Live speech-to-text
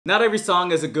Not every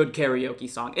song is a good karaoke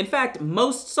song. In fact,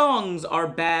 most songs are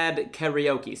bad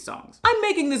karaoke songs. I'm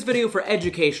making this video for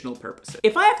educational purposes.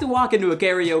 If I have to walk into a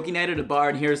karaoke night at a bar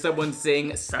and hear someone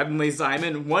sing "Suddenly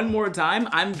Simon" one more time,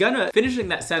 finishing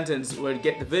that sentence would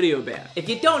get the video banned. If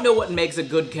you don't know what makes a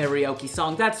good karaoke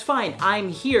song, that's fine. I'm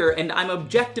here and I'm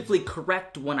objectively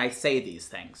correct when I say these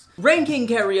things. Ranking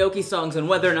karaoke songs and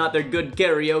whether or not they're good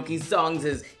karaoke songs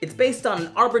it's based on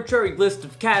an arbitrary list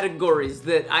of categories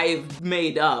that I've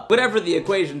made up. Whatever the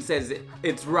equation says,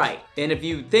 it's right. And if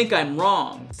you think I'm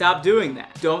wrong, stop doing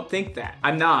that. Don't think that.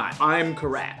 I'm not. I'm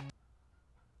correct.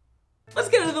 Let's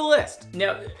get into the list.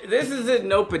 Now, this is in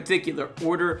no particular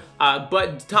order,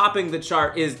 but topping the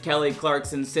chart is Kelly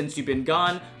Clarkson's "Since You've Been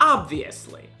Gone,"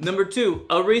 obviously. Number 2,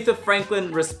 Aretha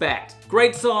Franklin, "Respect."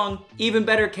 Great song, even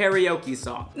better karaoke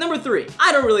song. Number 3,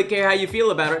 I don't really care how you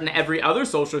feel about it in every other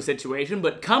social situation,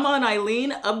 but "Come On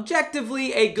Eileen,"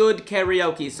 objectively a good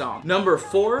karaoke song. Number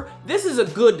 4, this is a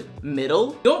good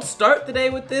middle. Don't start the day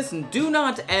with this and do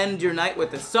not end your night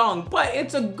with this song, but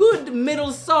it's a good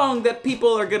middle song that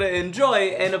people are gonna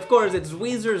enjoy, and of course it's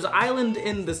Weezer's "Island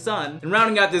in the Sun." And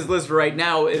rounding out this list right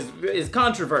now is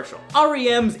controversial.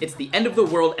 REM's "It's the End of the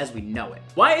World as We Know It."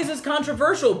 Why is this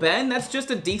controversial, Ben? That's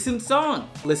just a decent song.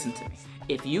 Listen to me.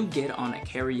 If you get on a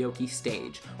karaoke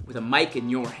stage with a mic in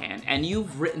your hand and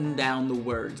you've written down the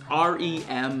words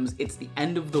REM's "It's the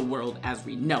End of the World as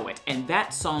We Know It," and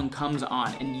that song comes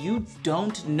on and you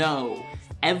don't know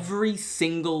every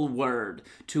single word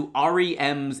to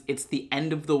REM's "It's the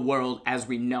End of the World as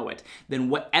We Know It, then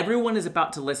what everyone is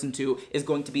about to listen to is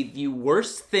going to be the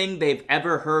worst thing they've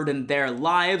ever heard in their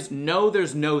lives. No,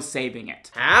 there's no saving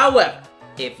it. However,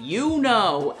 if you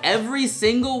know every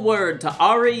single word to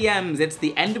REM's "It's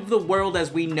the End of the World as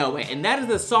We Know It," and that is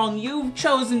the song you've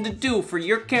chosen to do for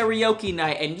your karaoke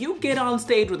night, and you get on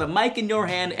stage with a mic in your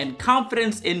hand and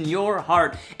confidence in your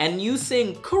heart, and you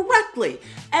sing correctly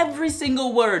every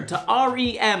single word to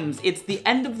REM's "It's the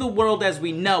End of the World as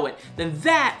We Know It," then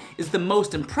that is the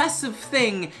most impressive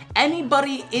thing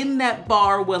anybody in that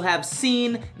bar will have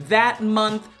seen that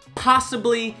month,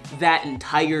 possibly that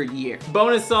entire year.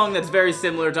 Bonus song that's very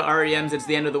similar to REM's "It's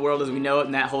the End of the World as We Know It"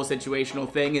 and that whole situational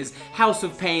thing is House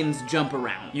of Pain's "Jump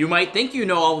Around." You might think you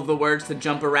know all of the words to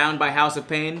 "Jump Around" by House of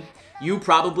Pain. You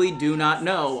probably do not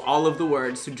know all of the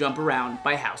words to "Jump Around"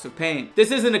 by House of Pain.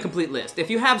 This isn't a complete list. If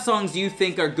you have songs you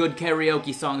think are good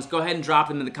karaoke songs, go ahead and drop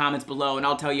them in the comments below and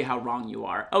I'll tell you how wrong you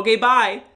are. Okay, bye!